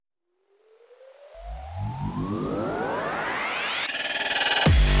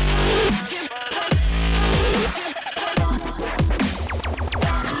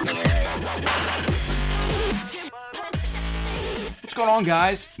on,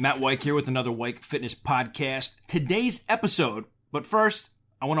 guys? Matt Wyke here with another Wyke Fitness podcast. Today's episode, but first,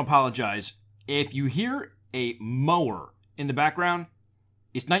 I want to apologize. If you hear a mower in the background,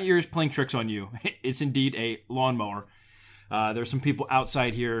 it's not yours playing tricks on you. It's indeed a lawnmower. There's some people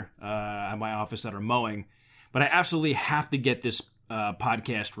outside here at my office that are mowing, but I absolutely have to get this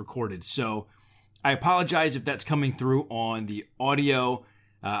podcast recorded. So I apologize if that's coming through on the audio.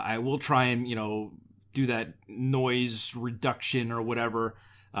 I will try and, do that noise reduction or whatever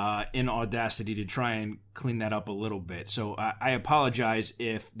in Audacity to try and clean that up a little bit. So I apologize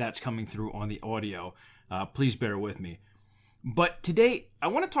if that's coming through on the audio. Please bear with me. But today, I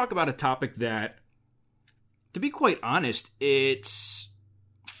want to talk about a topic that, to be quite honest, it's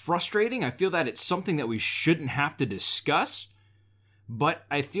frustrating. I feel that it's something that we shouldn't have to discuss, but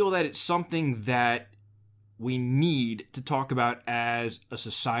I feel that it's something that we need to talk about as a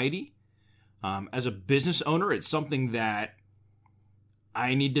society. As a business owner, it's something that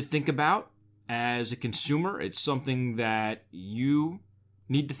I need to think about. As a consumer, it's something that you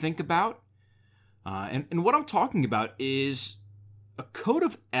need to think about. And what I'm talking about is a code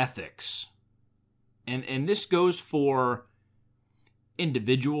of ethics. And this goes for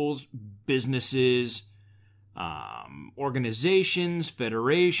individuals, businesses, organizations,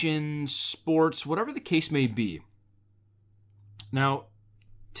 federations, sports, whatever the case may be. Now,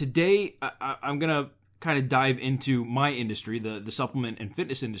 today, I'm going to kind of dive into my industry, the supplement and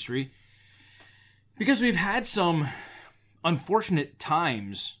fitness industry, because we've had some unfortunate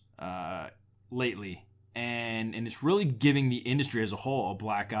times lately, and it's really giving the industry as a whole a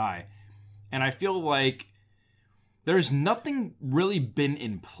black eye. And I feel like there's nothing really been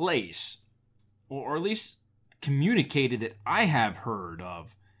in place, or at least communicated that I have heard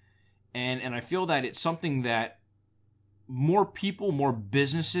of. And I feel that it's something that more people, more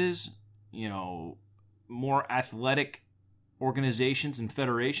businesses, more athletic organizations and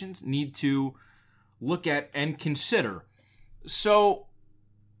federations need to look at and consider. So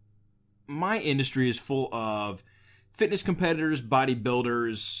my industry is full of fitness competitors,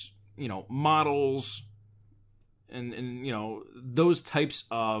 bodybuilders, models, and those types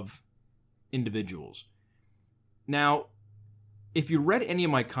of individuals. Now, if you read any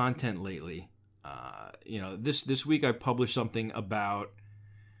of my content lately, this week I published something about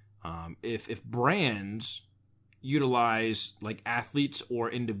if brands utilize like athletes or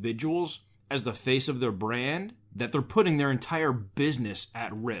individuals as the face of their brand, that they're putting their entire business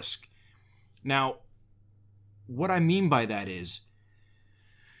at risk. Now, what I mean by that is,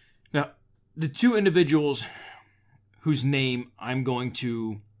 now the two individuals whose name I'm going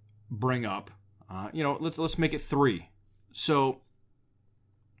to bring up, let's make it three. So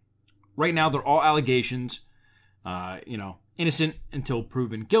right now they're all allegations, innocent until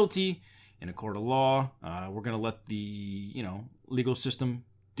proven guilty in a court of law. We're going to let the, legal system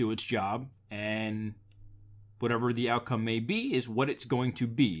do its job, and whatever the outcome may be is what it's going to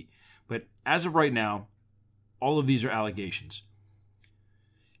be. But as of right now, all of these are allegations.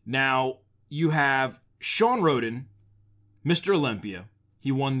 Now, you have Shawn Rhoden, Mr. Olympia.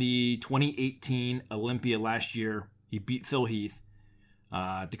 He won the 2018 Olympia last year. He beat Phil Heath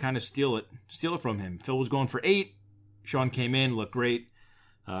to kind of steal it from him. Phil was going for 8. Shawn came in, looked great,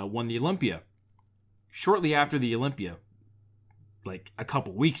 won the Olympia. Shortly after the Olympia, like a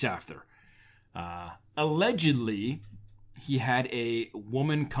couple weeks after, allegedly, he had a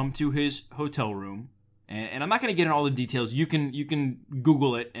woman come to his hotel room, and I'm not going to get into all the details. You can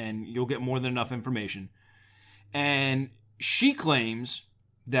Google it, and you'll get more than enough information. And she claims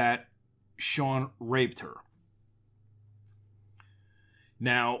that Shawn raped her.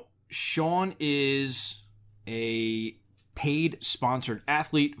 Now, Shawn is a paid sponsored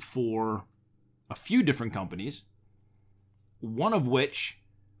athlete for a few different companies, one of which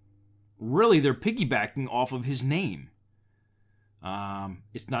really they're piggybacking off of his name.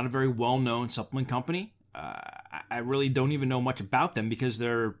 It's not a very well-known supplement company. I really don't even know much about them because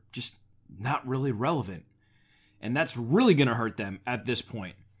they're just not really relevant. And that's really going to hurt them at this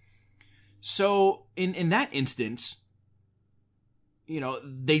point. So in that instance,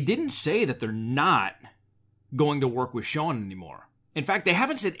 they didn't say that they're not going to work with Shawn anymore. In fact, they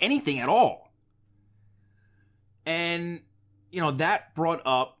haven't said anything at all. And, that brought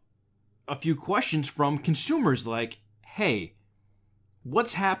up a few questions from consumers like, hey,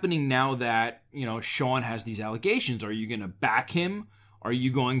 what's happening now that, Shawn has these allegations? Are you going to back him? Are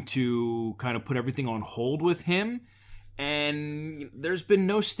you going to kind of put everything on hold with him? And there's been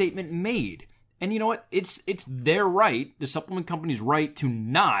no statement made. And you know what? It's their right, the supplement company's right, to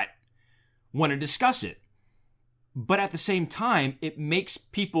not want to discuss it. But at the same time, it makes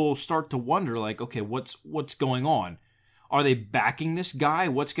people start to wonder, like, okay, what's going on? Are they backing this guy?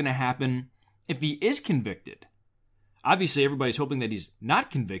 What's going to happen if he is convicted? Obviously, everybody's hoping that he's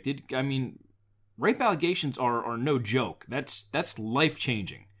not convicted. I mean, rape allegations are no joke. That's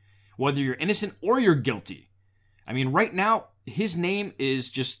life-changing, whether you're innocent or you're guilty. I mean, right now, his name is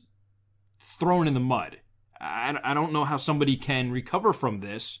just thrown in the mud. I don't know how somebody can recover from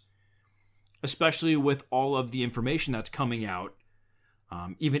this, especially with all of the information that's coming out.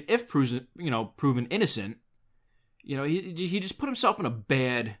 Even if proven innocent, he just put himself in a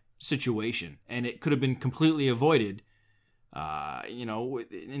bad situation, and it could have been completely avoided.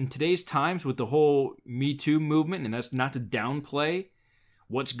 In today's times with the whole Me Too movement, and that's not to downplay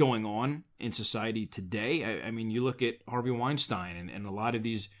what's going on in society today. I mean, you look at Harvey Weinstein and a lot of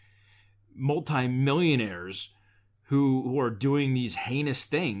these multimillionaires who are doing these heinous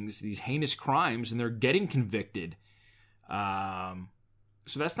things, these heinous crimes, and they're getting convicted.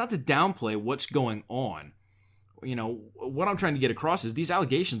 So that's not to downplay what's going on. What I'm trying to get across is these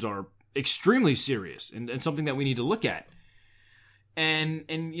allegations are extremely serious and something that we need to look at. And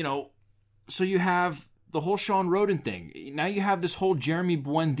so you have the whole Sean Roden thing. Now you have this whole Jeremy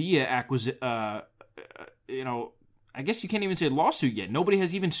Buendia acquisition. I guess you can't even say lawsuit yet. Nobody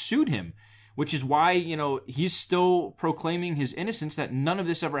has even sued him, which is why, he's still proclaiming his innocence, that none of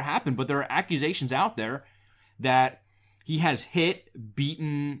this ever happened. But there are accusations out there that he has hit,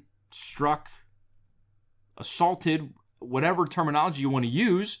 beaten, struck, assaulted, whatever terminology you want to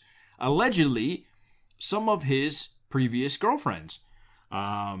use, allegedly, some of his previous girlfriends. There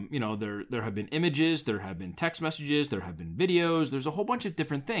have been images, there have been text messages, there have been videos, there's a whole bunch of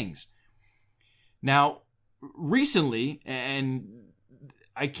different things. Now, recently, and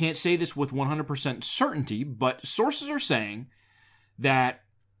I can't say this with 100% certainty, but sources are saying that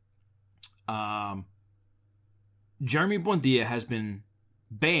Jeremy Buendia has been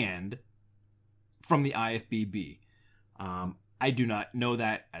banned from the IFBB. I do not know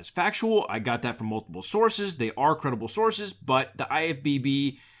that as factual. I got that from multiple sources. They are credible sources, but the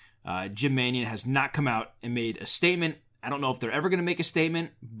IFBB, Jim Manion, has not come out and made a statement. I don't know if they're ever going to make a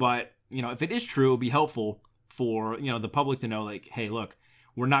statement, but if it is true, it'll be helpful for the public to know, like, hey, look,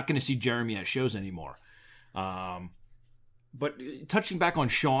 we're not going to see Jeremy at shows anymore. But touching back on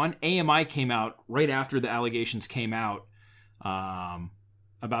Sean, AMI came out right after the allegations came out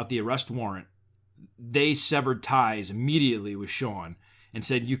about the arrest warrant. They severed ties immediately with Sean and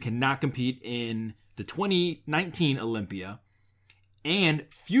said you cannot compete in the 2019 Olympia and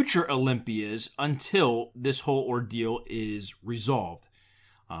future Olympias until this whole ordeal is resolved.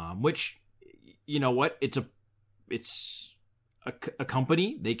 Which, you know what? It's a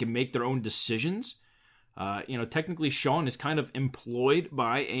company. They can make their own decisions. Technically Sean is kind of employed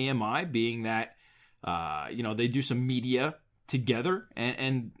by AMI, being that, they do some media together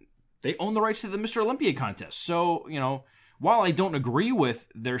and they own the rights to the Mr. Olympia contest. So, while I don't agree with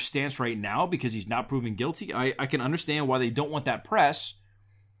their stance right now because he's not proven guilty, I can understand why they don't want that press.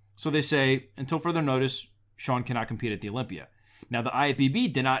 So they say, until further notice, Sean cannot compete at the Olympia. Now, the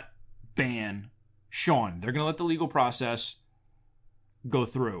IFBB did not ban Sean. They're going to let the legal process go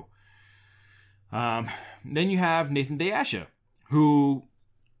through. Then you have Nathan Deasha, who,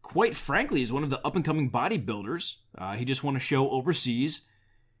 quite frankly, is one of the up-and-coming bodybuilders. He just won a show overseas.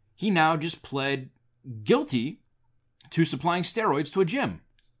 He now just pled guilty to supplying steroids to a gym.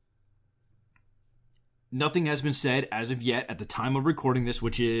 Nothing has been said as of yet at the time of recording this,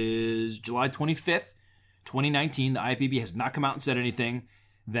 which is July 25th, 2019. The IFBB has not come out and said anything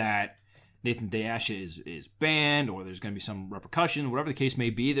that Nathan Deasha is banned or there's going to be some repercussion, whatever the case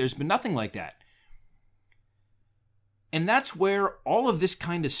may be. There's been nothing like that. And that's where all of this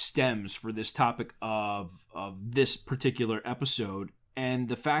kind of stems for this topic of this particular episode, and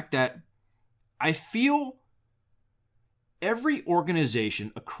the fact that I feel every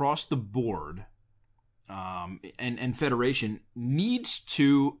organization across the board and federation needs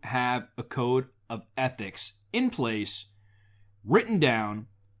to have a code of ethics in place, written down,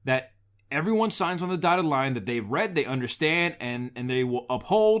 that everyone signs on the dotted line, that they've read, they understand, and they will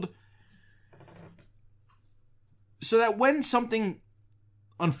uphold, so that when something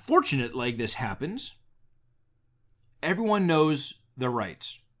unfortunate like this happens, everyone knows their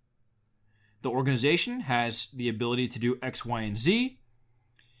rights. The organization has the ability to do X, Y, and Z.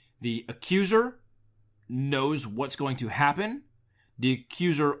 The accuser knows what's going to happen. The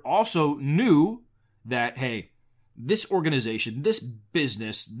accuser also knew that, hey, this organization, this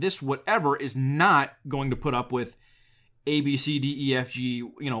business, this whatever is not going to put up with A, B, C, D, E, F, G,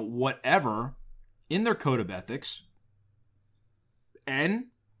 whatever in their code of ethics. And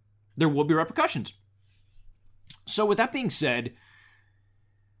there will be repercussions. So with that being said,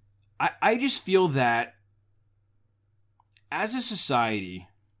 I just feel that as a society,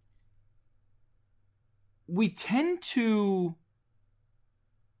 we tend to,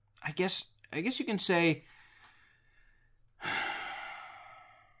 I guess you can say,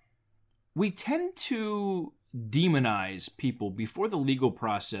 we tend to demonize people before the legal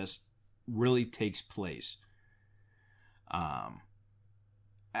process really takes place.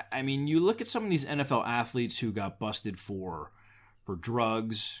 I mean, you look at some of these NFL athletes who got busted for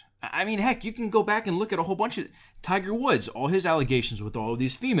drugs. I mean, heck, you can go back and look at a whole bunch of Tiger Woods, all his allegations with all of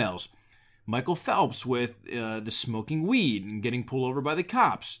these females. Michael Phelps with the smoking weed and getting pulled over by the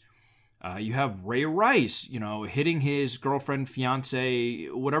cops. You have Ray Rice, hitting his girlfriend, fiance,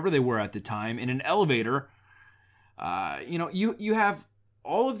 whatever they were at the time, in an elevator. You have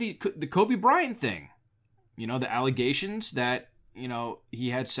all of the Kobe Bryant thing. The allegations that, he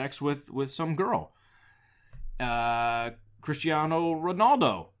had sex with some girl. Cristiano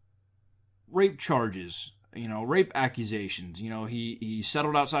Ronaldo, rape charges, rape accusations. He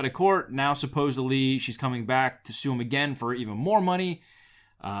settled outside of court. Now, supposedly, she's coming back to sue him again for even more money.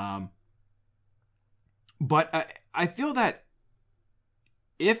 But I feel that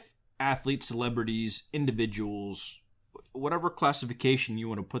if athletes, celebrities, individuals, whatever classification you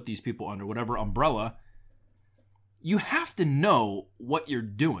want to put these people under, whatever umbrella, you have to know what you're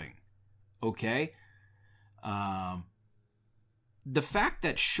doing, okay? The fact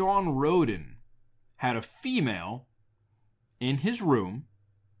that Sean Roden had a female in his room,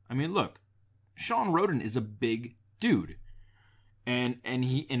 I mean, look, Sean Roden is a big dude. And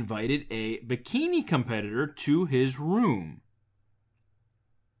he invited a bikini competitor to his room.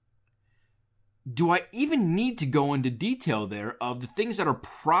 Do I even need to go into detail there of the things that are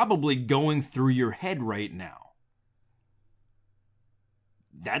probably going through your head right now?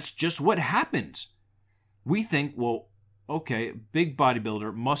 That's just what happens. We think, well, okay, big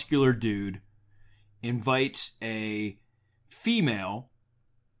bodybuilder, muscular dude, invites a female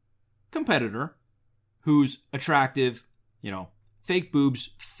competitor who's attractive, fake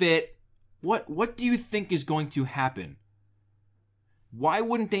boobs, fit. What do you think is going to happen? Why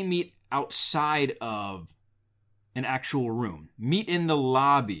wouldn't they meet outside of an actual room? Meet in the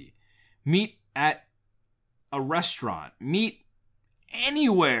lobby. Meet at a restaurant. Meet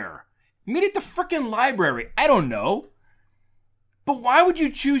anywhere. Meet at the freaking library. I don't know. But why would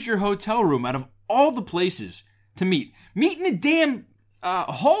you choose your hotel room out of all the places to meet? Meet in the damn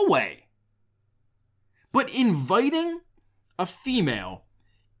hallway. But inviting a female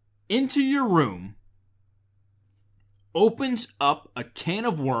into your room opens up a can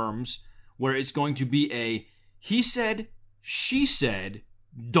of worms where it's going to be a he said, she said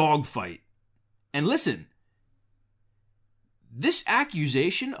dogfight. And listen, this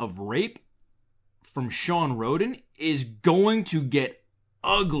accusation of rape from Sean Roden is going to get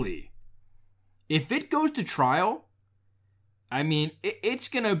ugly. If it goes to trial, I mean, it's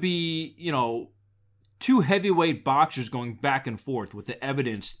going to be, two heavyweight boxers going back and forth with the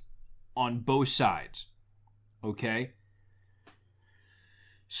evidence on both sides. Okay?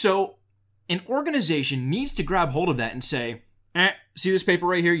 So, an organization needs to grab hold of that and say, see this paper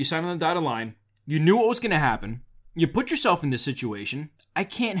right here? You signed on the dotted line. You knew what was going to happen. You put yourself in this situation. I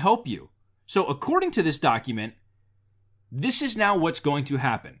can't help you. So, according to this document, this is now what's going to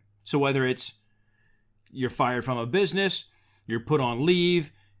happen. So, whether it's you're fired from a business, you're put on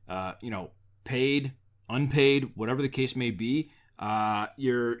leave, paid, unpaid, whatever the case may be,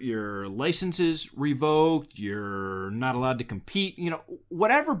 your license is revoked, you're not allowed to compete,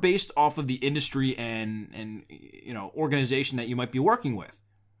 whatever based off of the industry and organization that you might be working with.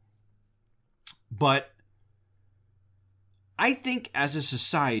 But I think as a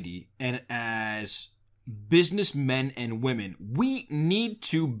society and as businessmen and women, we need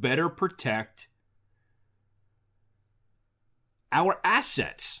to better protect our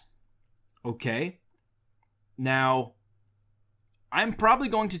assets. Okay? Now, I'm probably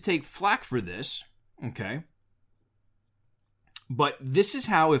going to take flack for this, okay? But this is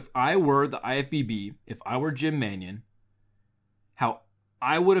how, if I were the IFBB, if I were Jim Manion, how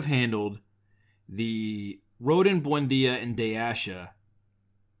I would have handled the Roden, Buendia, and Deasha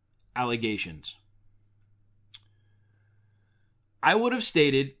allegations. I would have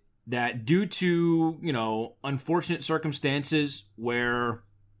stated that due to, unfortunate circumstances where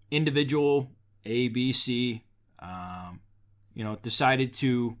individual A, B, C, decided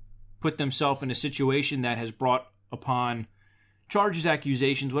to put themselves in a situation that has brought upon charges,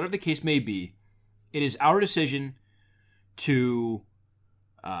 accusations, whatever the case may be, it is our decision to,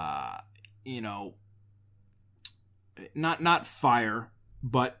 not fire,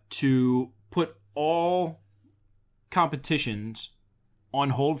 but to put all competitions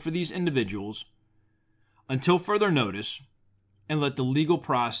on hold for these individuals until further notice, and let the legal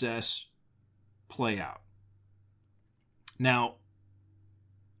process play out. Now,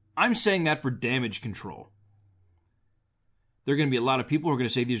 I'm saying that for damage control. There are going to be a lot of people who are going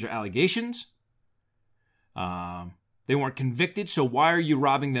to say these are allegations. They weren't convicted, so why are you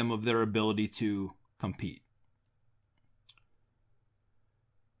robbing them of their ability to compete?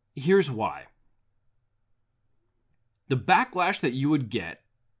 Here's why. The backlash that you would get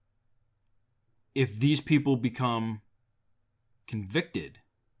if these people become convicted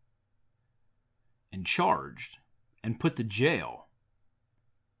and charged and put to jail,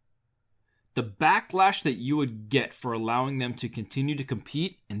 the backlash that you would get for allowing them to continue to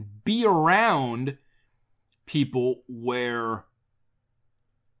compete and be around people where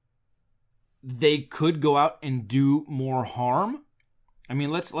they could go out and do more harm. I mean,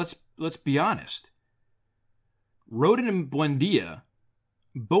 let's be honest. Rhoden and Buendia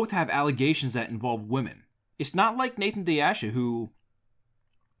both have allegations that involve women. It's not like Nathan De Asha, who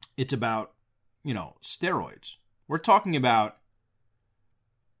it's about, steroids. We're talking about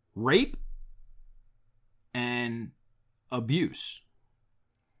rape and abuse.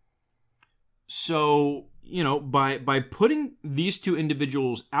 So, by putting these two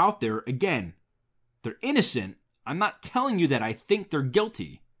individuals out there, again, they're innocent. I'm not telling you that I think they're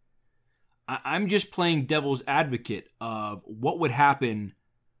guilty. I'm just playing devil's advocate of what would happen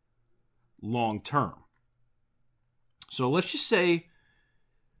long term. So let's just say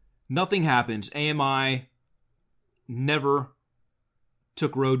nothing happens. AMI never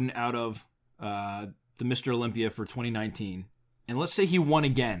took Rhoden out of the Mr. Olympia for 2019. And let's say he won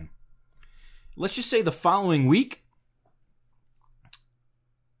again. Let's just say the following week,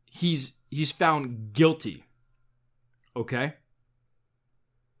 he's found guilty. Okay?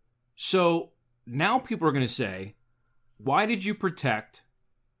 So now people are going to say, why did you protect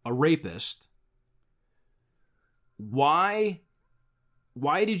a rapist? Why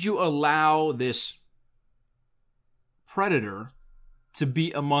did you allow this predator to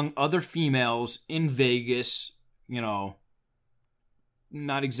be among other females in Vegas?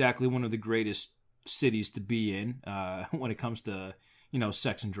 Not exactly one of the greatest cities to be in when it comes to,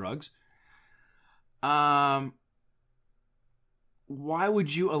 sex and drugs. Why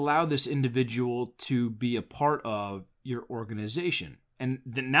would you allow this individual to be a part of your organization? And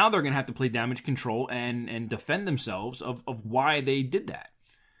now they're going to have to play damage control and defend themselves of why they did that.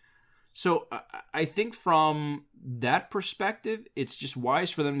 So I think from that perspective, it's just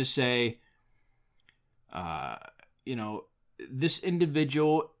wise for them to say, this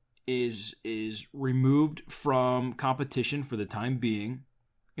individual is removed from competition for the time being,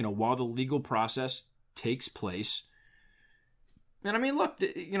 while the legal process takes place. And I mean, look,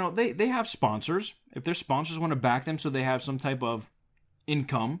 they have sponsors. If their sponsors want to back them so they have some type of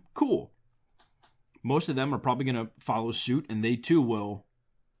income, cool. Most of them are probably going to follow suit, and they too will,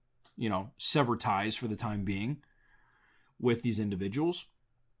 sever ties for the time being with these individuals.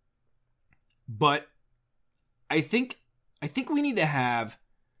 But I think we need to have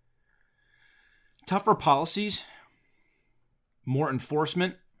tougher policies, more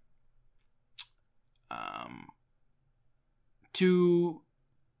enforcement, to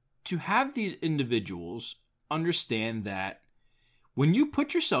have these individuals understand that when you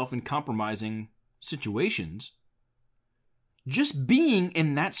put yourself in compromising situations, just being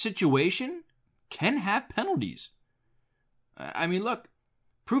in that situation can have penalties. I mean, look,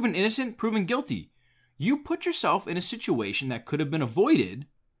 proven innocent, proven guilty. You put yourself in a situation that could have been avoided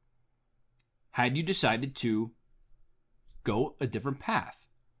had you decided to go a different path.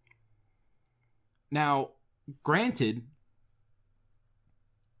 Now, granted,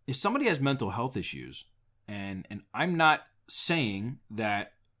 if somebody has mental health issues, and I'm not saying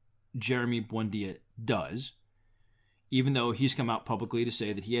that Jeremy Buendia does, even though he's come out publicly to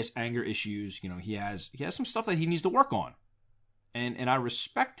say that he has anger issues, he has some stuff that he needs to work on. And I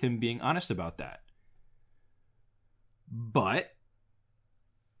respect him being honest about that. But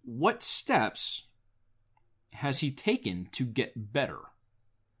what steps has he taken to get better?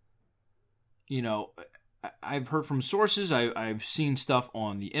 I've heard from sources, I've seen stuff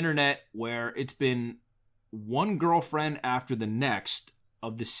on the internet where it's been one girlfriend after the next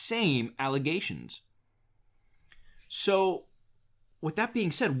of the same allegations. So, with that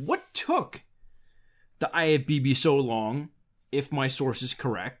being said, what took the IFBB so long, if my source is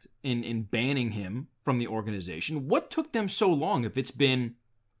correct, in banning him from the organization? What took them so long if it's been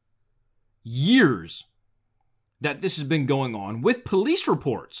years that this has been going on with police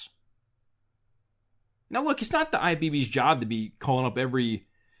reports? Now, look, it's not the IFBB's job to be calling up every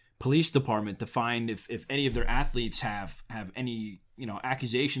police department to find if any of their athletes have any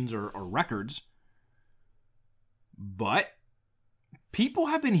accusations or records. But people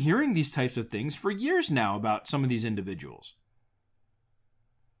have been hearing these types of things for years now about some of these individuals.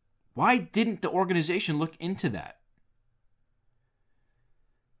 Why didn't the organization look into that?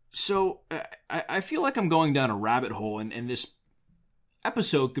 So I feel like I'm going down a rabbit hole, and this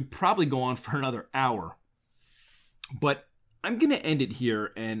episode could probably go on for another hour. But I'm going to end it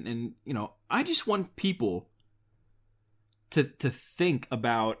here, and I just want people to think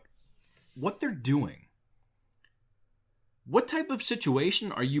about what they're doing. What type of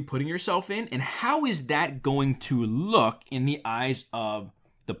situation are you putting yourself in, and how is that going to look in the eyes of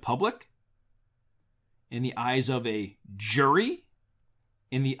the public, in the eyes of a jury,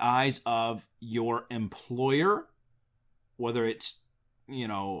 in the eyes of your employer, whether it's,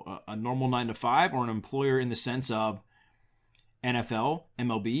 a normal 9-to-5 or an employer in the sense of NFL,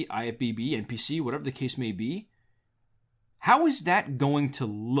 MLB, IFBB, NPC, whatever the case may be? How is that going to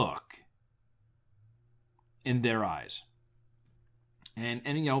look in their eyes? And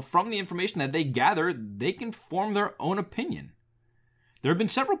from the information that they gather, they can form their own opinion. There have been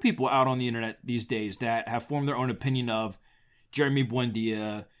several people out on the internet these days that have formed their own opinion of Jeremy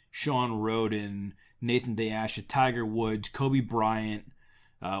Buendia, Sean Roden, Nathan Deasha, Tiger Woods, Kobe Bryant,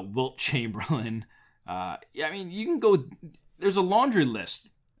 Wilt Chamberlain. You can go. There's a laundry list.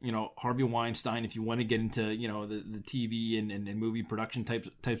 Harvey Weinstein, if you want to get into the TV and movie production types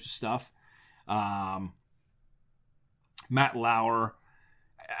of stuff. Matt Lauer.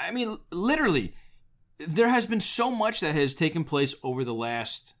 Literally, there has been so much that has taken place over the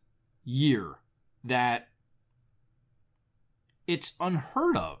last year that it's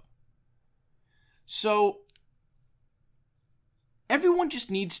unheard of. So everyone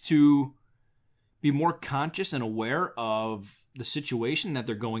just needs to be more conscious and aware of the situation that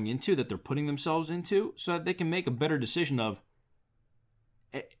they're going into, that they're putting themselves into, so that they can make a better decision of,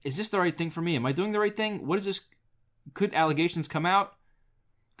 is this the right thing for me? Am I doing the right thing? What is this? Could allegations come out?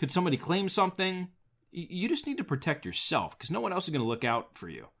 Could somebody claim something? You just need to protect yourself, because no one else is going to look out for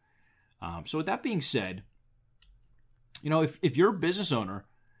you. So with that being said, if you're a business owner,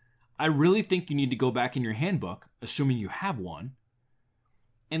 I really think you need to go back in your handbook, assuming you have one,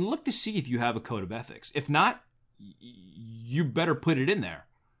 and look to see if you have a code of ethics. If not, you better put it in there.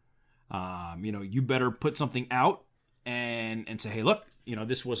 You better put something out and say, hey, look,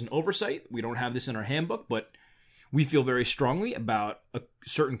 this was an oversight. We don't have this in our handbook, but we feel very strongly about a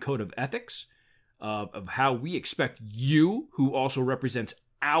certain code of ethics of how we expect you, who also represents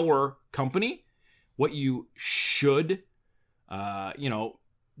our company, what you should,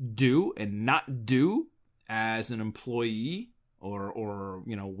 do and not do as an employee or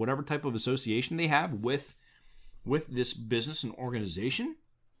whatever type of association they have with this business and organization,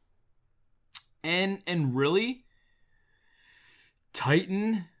 and really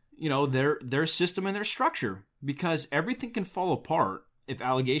tighten their system and their structure, because everything can fall apart if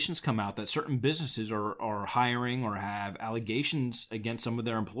allegations come out that certain businesses are hiring or have allegations against some of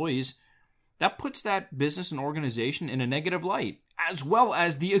their employees. That puts that business and organization in a negative light, as well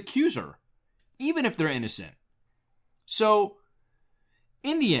as the accuser, even if they're innocent. So,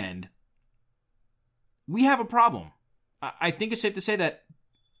 in the end, we have a problem. I think it's safe to say that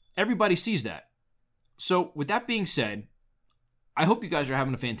everybody sees that. So, with that being said, I hope you guys are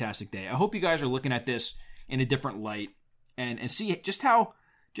having a fantastic day. I hope you guys are looking at this in a different light and see just how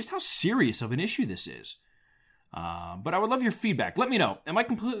serious of an issue this is. But I would love your feedback. Let me know. Am I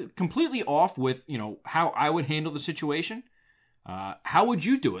completely off with how I would handle the situation? How would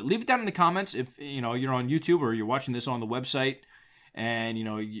you do it? Leave it down in the comments if you're on YouTube or you're watching this on the website and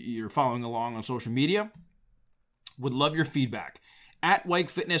you're following along on social media. Would love your feedback. At Weik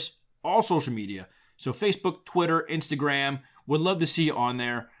Fitness, all social media. So Facebook, Twitter, Instagram. Would love to see you on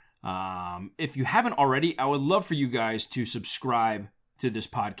there. If you haven't already, I would love for you guys to subscribe to this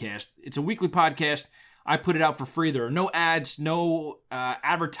podcast. It's a weekly podcast. I put it out for free. There are no ads, no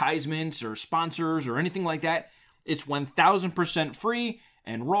advertisements or sponsors or anything like that. It's 1,000% free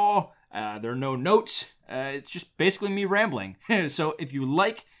and raw. There are no notes. It's just basically me rambling. So if you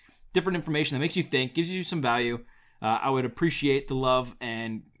like different information that makes you think, gives you some value, I would appreciate the love,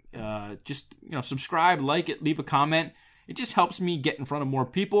 and just subscribe, like it, leave a comment. It just helps me get in front of more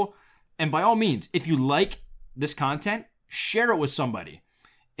people. And by all means, if you like this content, share it with somebody.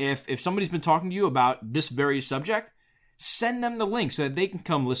 If somebody's been talking to you about this very subject, send them the link so that they can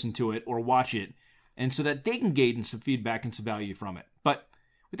come listen to it or watch it, and so that they can gain some feedback and some value from it. But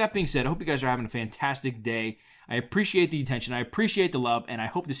with that being said, I hope you guys are having a fantastic day. I appreciate the attention. I appreciate the love, and I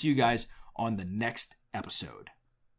hope to see you guys on the next episode.